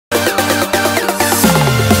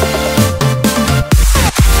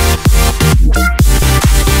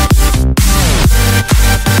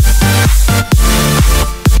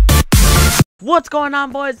What's going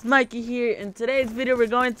on, boys? Mikey here. In today's video, we're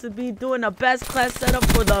going to be doing a best class setup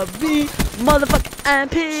for the V motherfucking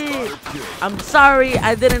MP. I'm sorry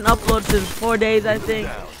I didn't upload since 4 days, I think.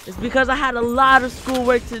 It's because I had a lot of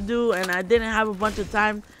schoolwork to do and I didn't have a bunch of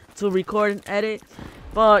time to record and edit.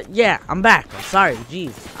 But yeah, I'm back. I'm sorry,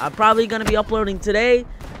 jeez. I'm probably gonna be uploading today,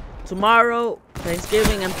 tomorrow,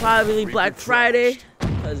 Thanksgiving, and probably Black Friday,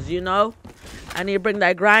 because you know, I need to bring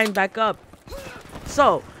that grind back up.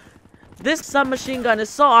 So this submachine gun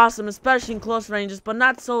is so awesome, especially in close ranges, but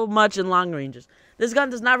not so much in long ranges. This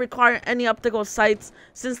gun does not require any optical sights,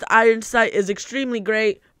 since the iron sight is extremely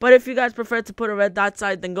great, but if you guys prefer to put a red dot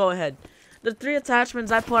sight, then go ahead. The 3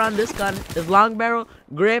 attachments I put on this gun is long barrel,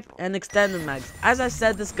 grip, and extended mags. As I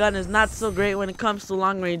said, this gun is not so great when it comes to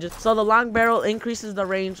long ranges, so the long barrel increases the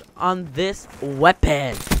range on this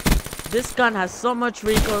weapon. This gun has so much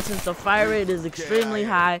recoil since the fire rate is extremely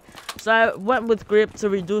high, so I went with grip to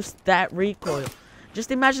reduce that recoil.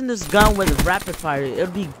 Just imagine this gun with rapid fire. It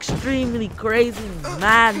would be extremely crazy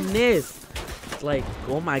madness. It's like,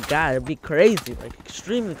 oh my god, it'd be crazy, like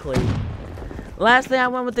extremely crazy. Lastly, I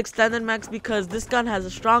went with extended mags because this gun has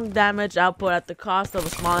a strong damage output at the cost of a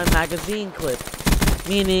smaller magazine clip,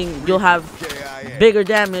 meaning you'll have bigger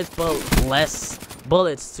damage but less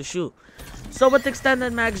bullets to shoot. So with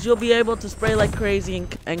extended mags, you'll be able to spray like crazy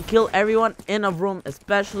and kill everyone in a room,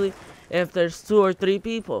 especially if there's 2 or 3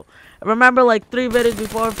 people. Remember, like 3 videos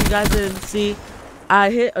before, if you guys didn't see,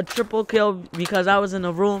 I hit a triple kill because I was in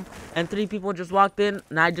a room and 3 people just walked in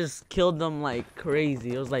and I just killed them like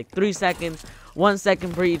crazy. It was like 3 seconds, 1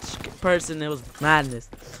 second for each person. It was madness.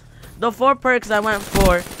 The 4 perks I went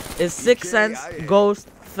for is Sixth Sense, Ghost,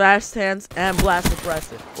 Fast Hands, and Blast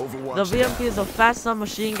Suppressor. The VMP is a fast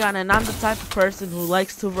submachine gun, and I'm the type of person who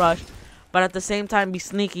likes to rush, but at the same time be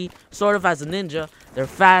sneaky, sort of as a ninja. They're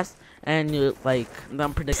fast, and you like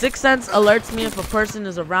them predict. Sixth Sense alerts me if a person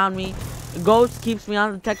is around me. Ghost keeps me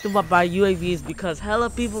undetected by UAVs because hella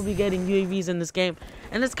people be getting UAVs in this game,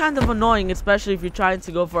 and it's kind of annoying, especially if you're trying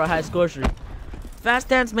to go for a high score streak. Fast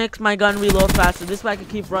Hands makes my gun reload faster. This way I can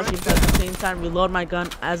keep rushing, but at the same time reload my gun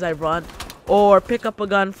as I run, or pick up a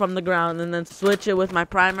gun from the ground and then switch it with my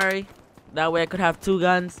primary. That way I could have 2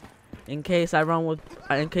 guns in case I run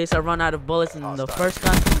out of bullets in the first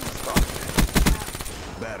gun.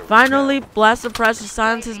 Finally, Blast Suppressor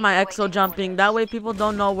silences my exo jumping. That way people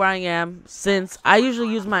don't know where I am, since I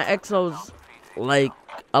usually use my exos like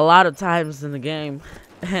a lot of times in the game,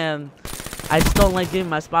 and I just don't like giving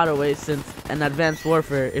my spot away, since in Advanced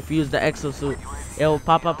Warfare, if you use the exosuit, it will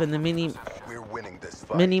pop up in the mini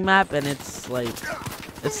map, and it's like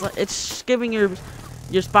it's giving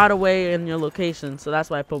your spot away in your location. So that's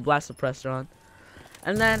why I put Blast Suppressor on.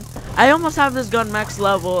 And then I almost have this gun max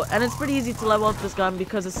level, and it's pretty easy to level up this gun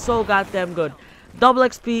because it's so goddamn good. Double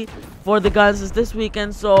XP for the guns is this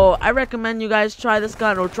weekend, so I recommend you guys try this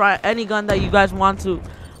gun, or try any gun that you guys want to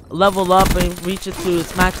level up and reach it to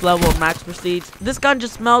its max level or max prestige. This gun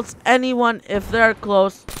just melts anyone if they're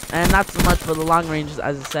close, and not so much for the long ranges,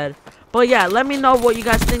 as I said. But yeah, let me know what you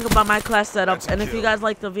guys think about my class setup, and if you guys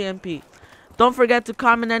like the VMP. Don't forget to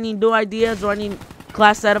comment any new ideas or any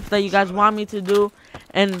class setup that you guys want me to do.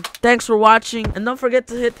 And thanks for watching, and don't forget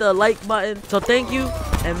to hit the like button. So thank you,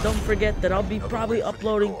 and don't forget that I'll be probably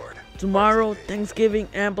uploading tomorrow, Thanksgiving,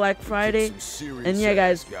 and Black Friday. And yeah,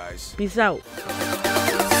 guys, peace out.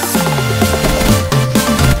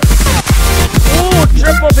 Ooh,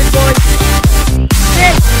 triple, big boy.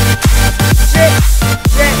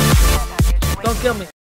 Shit. Don't kill me.